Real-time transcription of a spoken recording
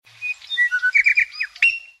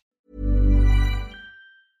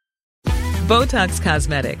Botox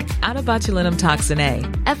Cosmetic, out of botulinum toxin A,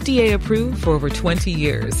 FDA approved for over 20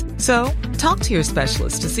 years. So, talk to your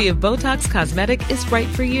specialist to see if Botox Cosmetic is right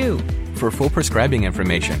for you. For full prescribing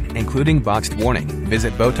information, including boxed warning,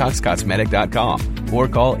 visit BotoxCosmetic.com or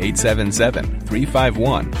call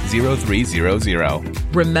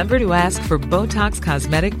 877-351-0300. Remember to ask for Botox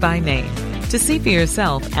Cosmetic by name. To see for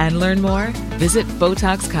yourself and learn more, visit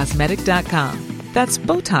BotoxCosmetic.com. That's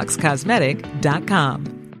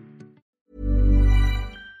BotoxCosmetic.com.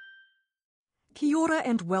 Kia ora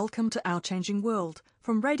and welcome to Our Changing World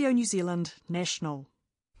from Radio New Zealand National.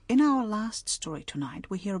 In our last story tonight,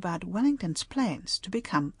 we hear about Wellington's plans to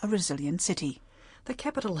become a resilient city. The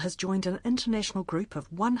capital has joined an international group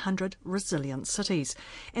of 100 resilient cities,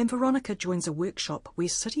 and Veronica joins a workshop where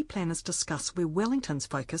city planners discuss where Wellington's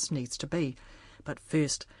focus needs to be. But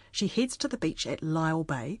first, she heads to the beach at Lyell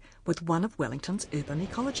Bay with one of Wellington's urban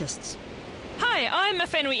ecologists. Hi, I'm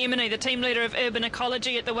Mawhenui Emini, the team leader of urban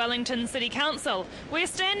ecology at the Wellington City Council. We're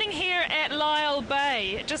standing here at Lyell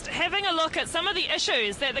Bay, just having a look at some of the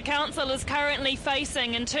issues that the council is currently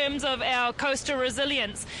facing in terms of our coastal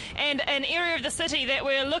resilience, and an area of the city that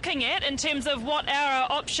we're looking at in terms of what are our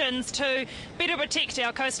options to better protect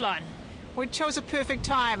our coastline. We chose a perfect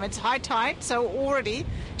time. It's high tide, so already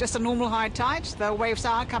just a normal high tide. The waves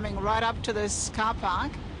are coming right up to this car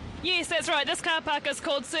park. Yes, that's right. This car park is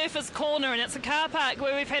called Surfers Corner, and it's a car park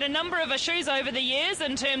where we've had a number of issues over the years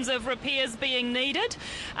in terms of repairs being needed.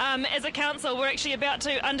 As a council, we're actually about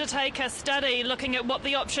to undertake a study looking at what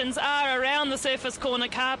the options are around the Surfers Corner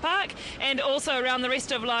car park and also around the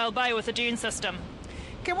rest of Lyell Bay with the dune system.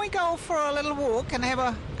 Can we go for a little walk and have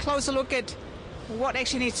a closer look at what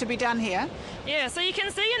actually needs to be done here? Yeah, so you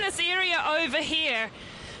can see in this area over here,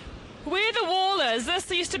 where the wall is, this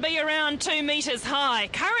used to be around 2 metres high.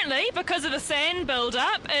 Currently, because of the sand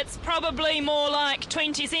build-up, it's probably more like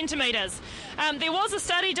 20 centimetres. There was a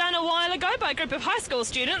study done a while ago by a group of high school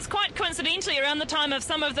students, quite coincidentally around the time of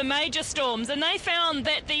some of the major storms, and they found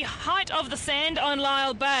that the height of the sand on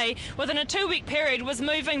Lyell Bay within a 2-week period was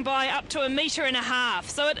moving by up to 1.5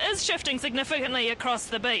 metres. So it is shifting significantly across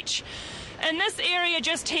the beach. In this area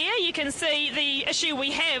just here, you can see the issue we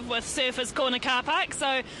have with Surfers Corner car park.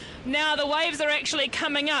 So now the waves are actually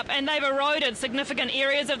coming up and they've eroded significant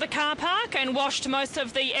areas of the car park and washed most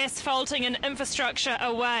of the asphalting and infrastructure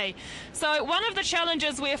away. So one of the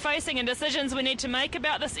challenges we're facing and decisions we need to make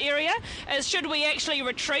about this area is, should we actually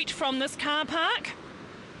retreat from this car park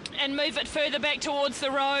and move it further back towards the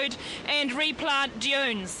road and replant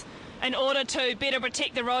dunes in order to better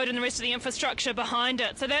protect the road and the rest of the infrastructure behind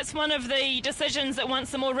it. So that's one of the decisions that once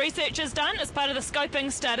some more research is done as part of the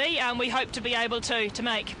scoping study, we hope to be able to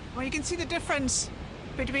make. Well, you can see the difference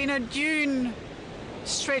between a dune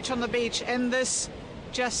stretch on the beach and this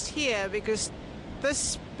just here, because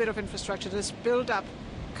this bit of infrastructure, this build-up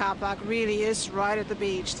car park really is right at the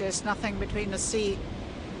beach. There's nothing between the sea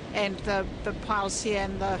and the piles here,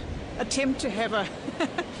 and the attempt to have a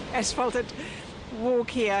asphalted walk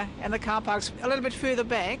here and the car park's a little bit further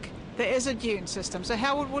back. There is a dune system. So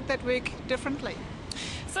how would that work differently?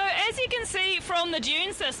 So as you can see from the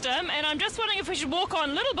dune system, and I'm just wondering if we should walk on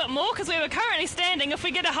a little bit more because we were currently standing. If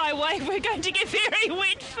we get a high wave, we're going to get very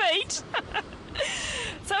wet feet.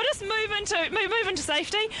 So I'll just move into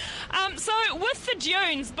safety. So with the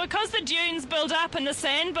dunes, because the dunes build up and the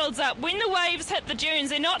sand builds up, when the waves hit the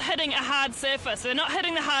dunes, they're not hitting a hard surface. They're not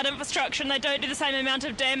hitting the hard infrastructure, and they don't do the same amount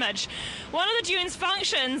of damage. One of the dunes'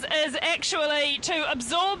 functions is actually to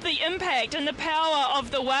absorb the impact and the power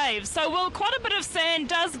of the waves. So while quite a bit of sand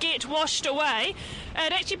does get washed away,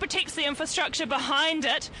 it actually protects the infrastructure behind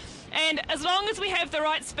it. And as long as we have the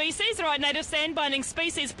right species, the right native sand-binding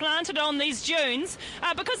species planted on these dunes,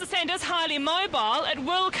 because the sand is highly mobile, it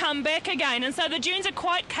will come back again. And so the dunes are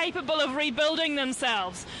quite capable of rebuilding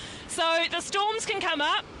themselves. So the storms can come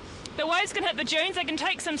up, the waves can hit the dunes, they can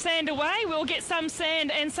take some sand away, we'll get some sand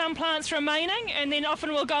and some plants remaining, and then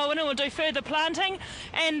often we'll go in and we'll do further planting,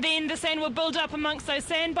 and then the sand will build up amongst those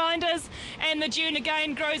sand binders, and the dune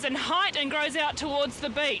again grows in height and grows out towards the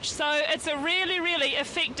beach. So it's a really, really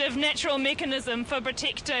effective natural mechanism for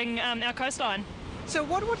protecting our coastline. So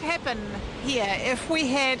what would happen here if we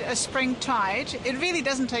had a spring tide? It really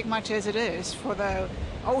doesn't take much as it is for the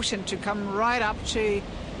ocean to come right up to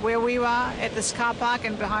where we are at this car park,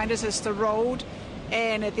 and behind us is the road,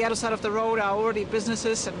 and at the other side of the road are already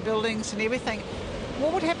businesses and buildings and everything.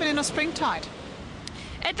 What would happen in a spring tide?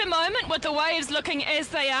 At the moment, with the waves looking as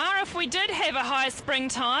they are, if we did have a high spring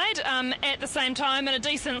tide at the same time and a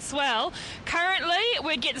decent swell, currently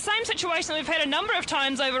we'd get the same situation we've had a number of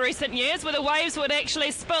times over recent years, where the waves would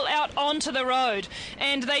actually spill out onto the road,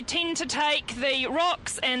 and they tend to take the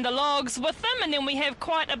rocks and the logs with them, and then we have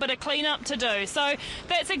quite a bit of clean-up to do. So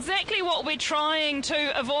that's exactly what we're trying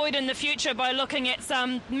to avoid in the future by looking at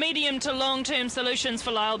some medium to long-term solutions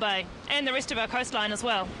for Lyell Bay and the rest of our coastline as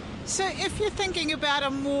well. So if you're thinking about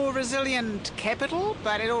a more resilient capital,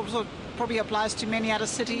 but it also probably applies to many other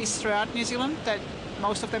cities throughout New Zealand, that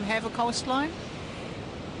most of them have a coastline,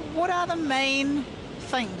 what are the main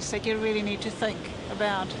things that you really need to think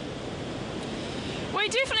about? We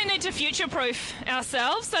definitely need to future-proof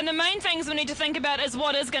ourselves. So the main things we need to think about is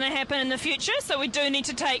what is going to happen in the future. So we do need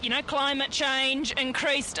to take, climate change,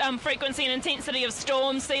 increased frequency and intensity of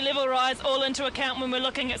storms, sea level rise, all into account when we're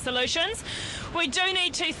looking at solutions. We do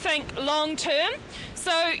need to think long-term.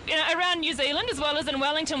 So around New Zealand, as well as in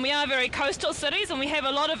Wellington, we are very coastal cities, and we have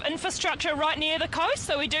a lot of infrastructure right near the coast.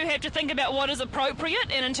 So we do have to think about what is appropriate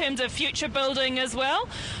and in terms of future building as well,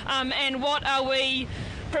 and what are we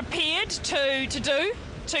prepared to do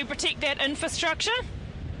to protect that infrastructure,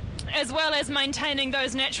 as well as maintaining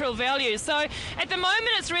those natural values. So at the moment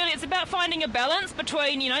it's about finding a balance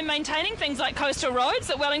between maintaining things like coastal roads,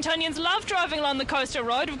 that Wellingtonians love driving along the coastal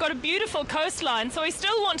road. We've got a beautiful coastline, so we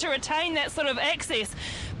still want to retain that sort of access,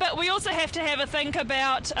 but we also have to have a think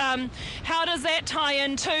about how does that tie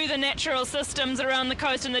into the natural systems around the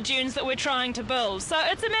coast and the dunes that we're trying to build. So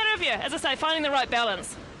it's a matter of, as I say, finding the right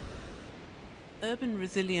balance. Urban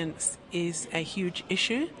resilience is a huge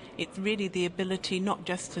issue. It's really the ability not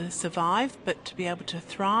just to survive, but to be able to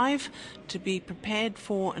thrive, to be prepared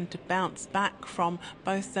for and to bounce back from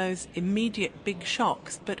both those immediate big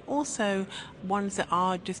shocks, but also ones that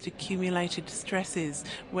are just accumulated stresses,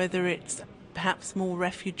 whether it's perhaps more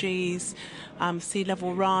refugees, sea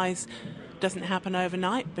level rise. Doesn't happen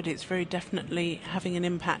overnight, but it's very definitely having an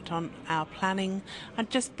impact on our planning, and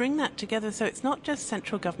just bring that together so it's not just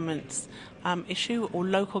central government's issue or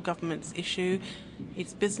local government's issue,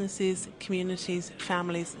 it's businesses, communities,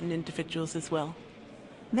 families and individuals as well.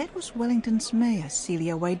 That was Wellington's Mayor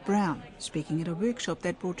Celia Wade-Brown speaking at a workshop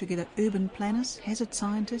that brought together urban planners, hazard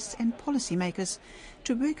scientists and policymakers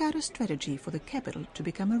to work out a strategy for the capital to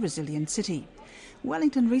become a resilient city.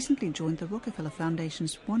 Wellington recently joined the Rockefeller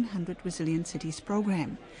Foundation's 100 Resilient Cities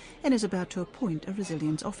program and is about to appoint a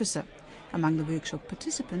resilience officer. Among the workshop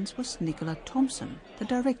participants was Nicola Thompson, the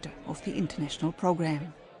director of the international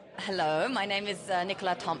program. Hello, my name is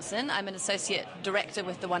Nicola Thompson. I'm an Associate Director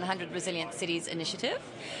with the 100 Resilient Cities Initiative,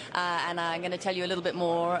 and I'm going to tell you a little bit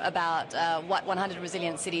more about what 100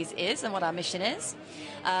 Resilient Cities is and what our mission is.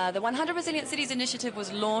 The 100 Resilient Cities Initiative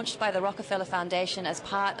was launched by the Rockefeller Foundation as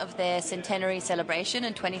part of their centenary celebration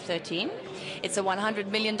in 2013. It's a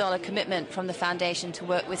 $100 million commitment from the foundation to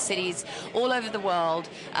work with cities all over the world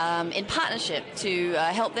in partnership to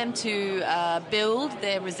help them to build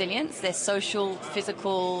their resilience, their social,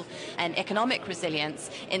 physical and economic resilience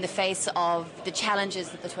in the face of the challenges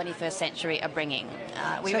that the 21st century are bringing.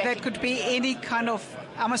 So that could be any kind of,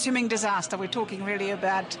 I'm assuming, disaster. We're talking really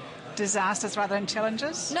about disasters rather than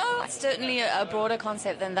challenges? No, it's certainly a broader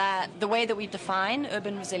concept than that. The way that we define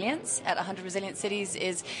urban resilience at 100 Resilient Cities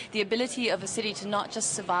is the ability of a city to not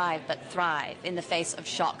just survive but thrive in the face of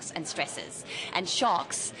shocks and stresses. And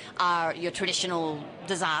shocks are your traditional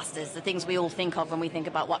disasters, the things we all think of when we think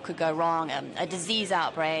about what could go wrong, a disease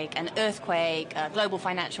outbreak, an earthquake, a global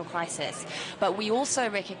financial crisis. But we also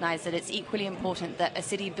recognize that it's equally important that a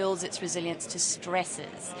city builds its resilience to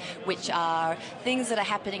stresses, which are things that are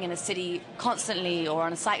happening in a city constantly or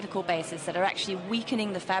on a cyclical basis that are actually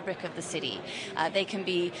weakening the fabric of the city. They can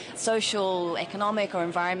be social, economic or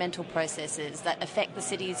environmental processes that affect the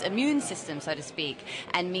city's immune system, so to speak,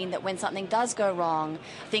 and mean that when something does go wrong,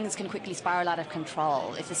 things can quickly spiral out of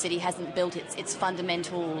control if the city hasn't built its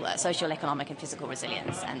fundamental social, economic and physical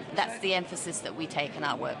resilience. And that's the emphasis that we take in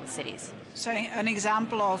our work with cities. So an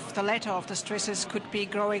example of the latter of the stresses could be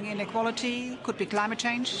growing inequality, could be climate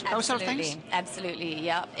change, those sort of things? Absolutely,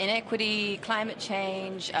 yeah. Inequity, climate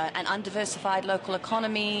change, an undiversified local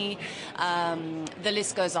economy, the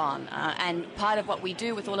list goes on. And part of what we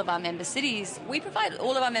do with all of our member cities, we provide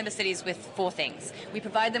all of our member cities with four things. We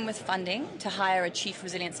provide them with funding to hire a chief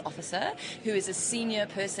resilience officer who is a senior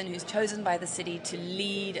person who's chosen by the city to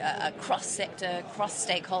lead a cross-sector,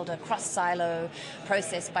 cross-stakeholder, cross-silo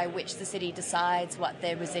process by which the city decides what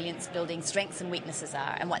their resilience building strengths and weaknesses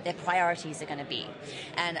are and what their priorities are going to be.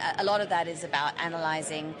 And a lot of that is about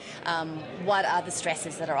analysing what are the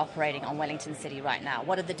stresses that are operating on Wellington City right now?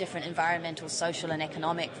 What are the different environmental, social and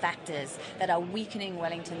economic factors that are weakening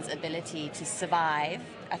Wellington's ability to survive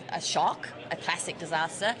a shock, a classic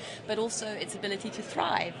disaster, but also its ability to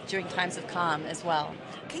thrive during times of calm as well?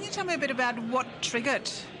 Can you tell me a bit about what triggered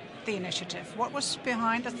the initiative? What was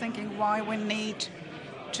behind the thinking why we need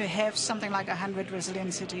to have something like 100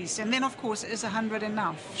 resilient cities? And then, of course, is 100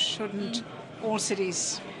 enough? Shouldn't all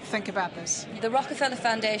cities think about this? The Rockefeller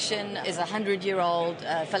Foundation is a 100-year-old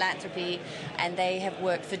philanthropy, and they have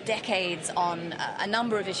worked for decades on a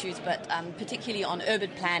number of issues, but particularly on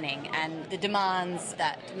urban planning and the demands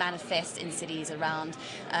that manifest in cities around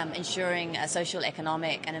ensuring social,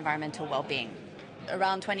 economic and environmental well-being.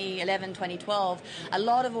 Around 2011, 2012, a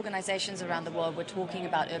lot of organizations around the world were talking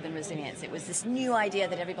about urban resilience. It was this new idea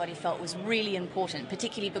that everybody felt was really important,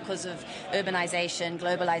 particularly because of urbanization,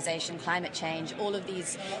 globalization, climate change. All of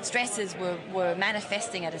these stresses were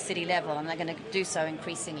manifesting at a city level, and they're going to do so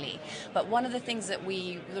increasingly. But one of the things that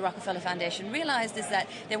the Rockefeller Foundation realized is that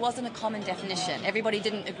there wasn't a common definition. Everybody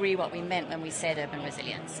didn't agree what we meant when we said urban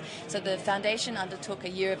resilience. So the foundation undertook a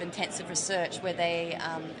year of intensive research where they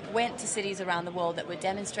went to cities around the world that were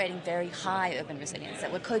demonstrating very high urban resilience,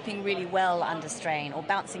 that were coping really well under strain or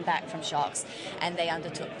bouncing back from shocks. And they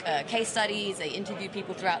undertook case studies, they interviewed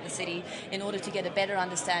people throughout the city in order to get a better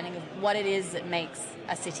understanding of what it is that makes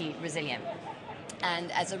a city resilient.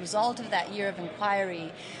 And as a result of that year of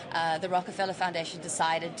inquiry, the Rockefeller Foundation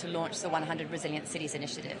decided to launch the 100 Resilient Cities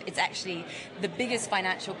Initiative. It's actually the biggest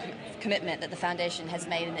financial commitment that the foundation has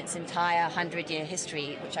made in its entire 100-year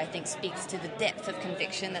history, which I think speaks to the depth of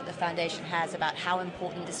conviction that the foundation has about how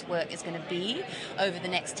important this work is going to be over the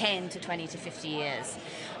next 10 to 20 to 50 years.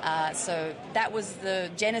 So that was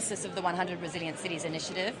the genesis of the 100 Resilient Cities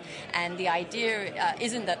Initiative, and the idea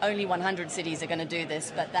isn't that only 100 cities are going to do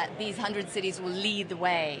this, but that these 100 cities will lead the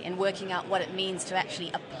way in working out what it means to actually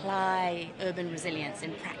apply urban resilience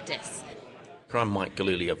in practice. I'm Mike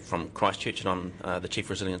Galulia from Christchurch, and I'm the Chief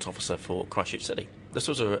Resilience Officer for Christchurch City. This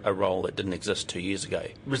was a role that didn't exist 2 years ago.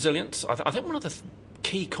 Resilience, I think one of the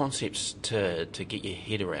key concepts to get your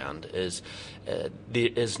head around is there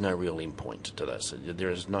is no real end point to this.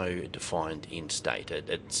 There is no defined end state.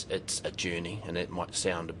 It's a journey, and it might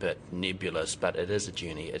sound a bit nebulous, but it is a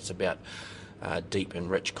journey. It's about deep and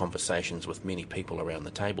rich conversations with many people around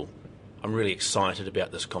the table. I'm really excited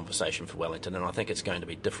about this conversation for Wellington, and I think it's going to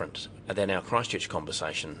be different than our Christchurch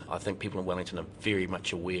conversation. I think people in Wellington are very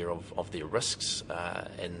much aware of their risks,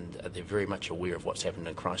 and they're very much aware of what's happened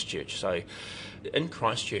in Christchurch. So in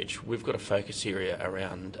Christchurch, we've got a focus area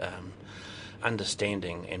around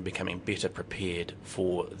understanding and becoming better prepared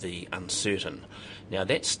for the uncertain. Now,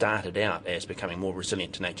 that started out as becoming more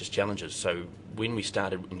resilient to nature's challenges. So when we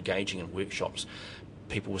started engaging in workshops,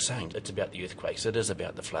 people were saying it's about the earthquakes, it is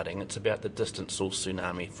about the flooding, it's about the distant source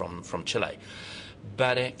tsunami from Chile.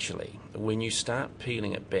 But actually, when you start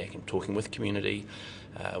peeling it back and talking with community,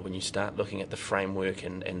 when you start looking at the framework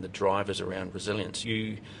and the drivers around resilience,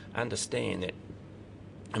 you understand that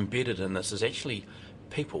embedded in this is actually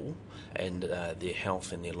people and their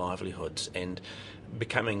health and their livelihoods, and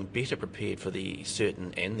becoming better prepared for the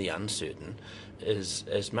certain and the uncertain is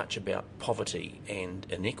as much about poverty and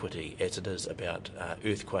inequity as it is about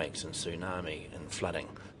earthquakes and tsunami and flooding.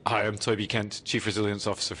 Hi, I'm Toby Kent, Chief Resilience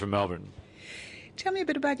Officer for Melbourne. Tell me a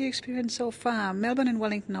bit about your experience so far. Melbourne and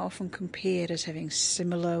Wellington are often compared as having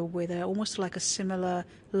similar weather, almost like a similar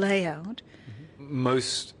layout.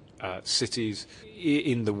 Most cities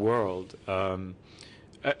in the world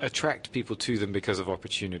attract people to them because of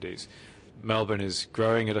opportunities. Melbourne is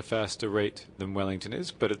growing at a faster rate than Wellington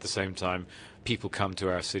is, but at the same time, people come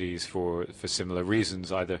to our cities for similar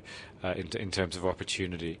reasons, either in terms of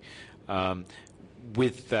opportunity.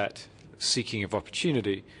 With that seeking of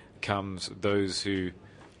opportunity comes those who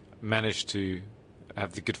manage to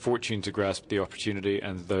have the good fortune to grasp the opportunity,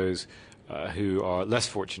 and those who are less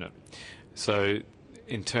fortunate. So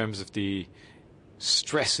in terms of the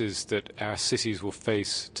stresses that our cities will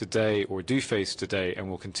face today, or do face today,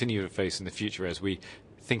 and will continue to face in the future as we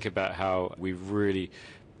think about how we really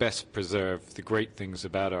best preserve the great things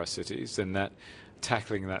about our cities, and that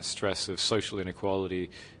tackling that stress of social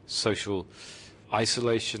inequality, social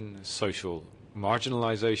isolation, social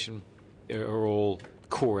marginalization are all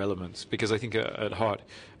core elements, because I think at heart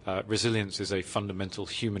resilience is a fundamental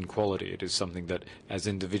human quality. It is something that as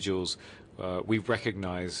individuals we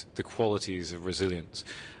recognize the qualities of resilience.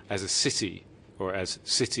 As a city, or as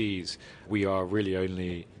cities, we are really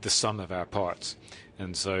only the sum of our parts.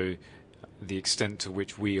 And so the extent to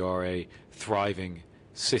which we are a thriving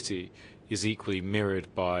city is equally mirrored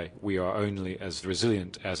by we are only as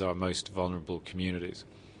resilient as our most vulnerable communities.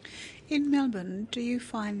 In Melbourne, do you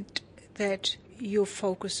find that your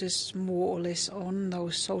focus is more or less on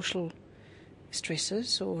those social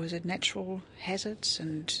stresses, or is it natural hazards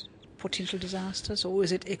and potential disasters, or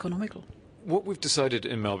is it economical? What we've decided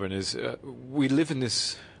in Melbourne is we live in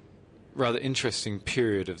this rather interesting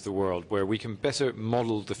period of the world where we can better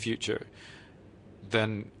model the future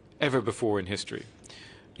than ever before in history.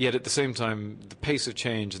 Yet at the same time, the pace of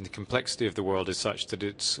change and the complexity of the world is such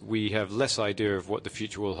that we have less idea of what the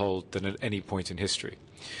future will hold than at any point in history.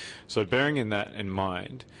 So bearing that in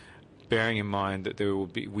mind, bearing in mind that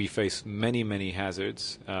we face many, many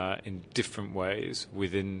hazards in different ways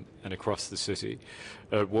within and across the city,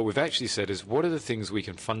 what we've actually said is, what are the things we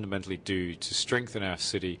can fundamentally do to strengthen our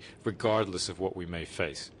city regardless of what we may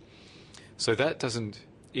face? So that doesn't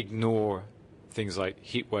ignore things like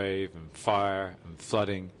heat wave and fire and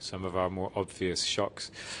flooding, some of our more obvious shocks.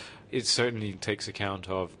 It certainly takes account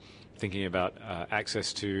of thinking about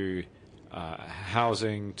access to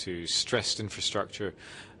housing, to stressed infrastructure.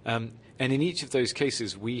 And in each of those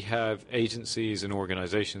cases, we have agencies and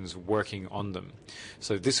organizations working on them.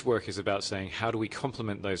 So this work is about saying, how do we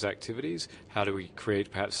complement those activities? How do we create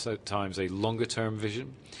perhaps at times a longer-term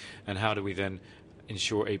vision? And how do we then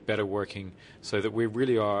ensure a better working so that we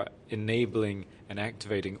really are enabling and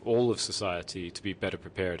activating all of society to be better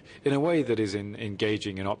prepared in a way that is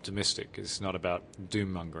engaging and optimistic. It's not about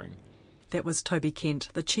doom-mongering. That was Toby Kent,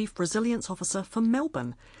 the Chief Resilience Officer for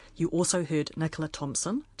Melbourne. You also heard Nicola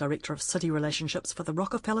Thompson, Director of City Relationships for the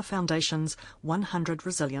Rockefeller Foundation's 100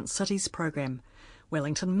 Resilient Cities program,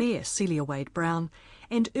 Wellington Mayor Celia Wade-Brown,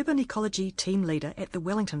 and Urban Ecology Team Leader at the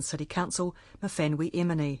Wellington City Council, Mawhanui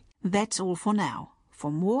Emini. That's all for now.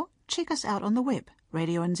 For more, check us out on the web,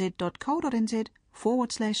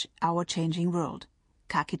 radionz.co.nz/Our Changing World.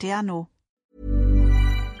 Ka kite anō.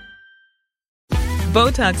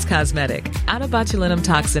 Botox Cosmetic, out of botulinum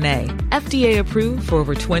toxin A, FDA approved for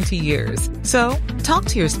over 20 years. So, talk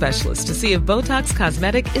to your specialist to see if Botox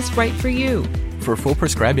Cosmetic is right for you. For full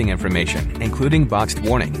prescribing information, including boxed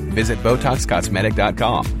warning, visit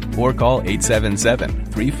BotoxCosmetic.com or call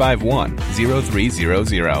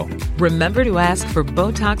 877-351-0300. Remember to ask for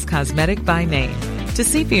Botox Cosmetic by name. To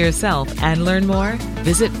see for yourself and learn more,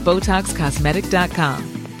 visit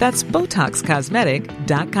BotoxCosmetic.com. That's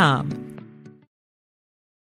BotoxCosmetic.com.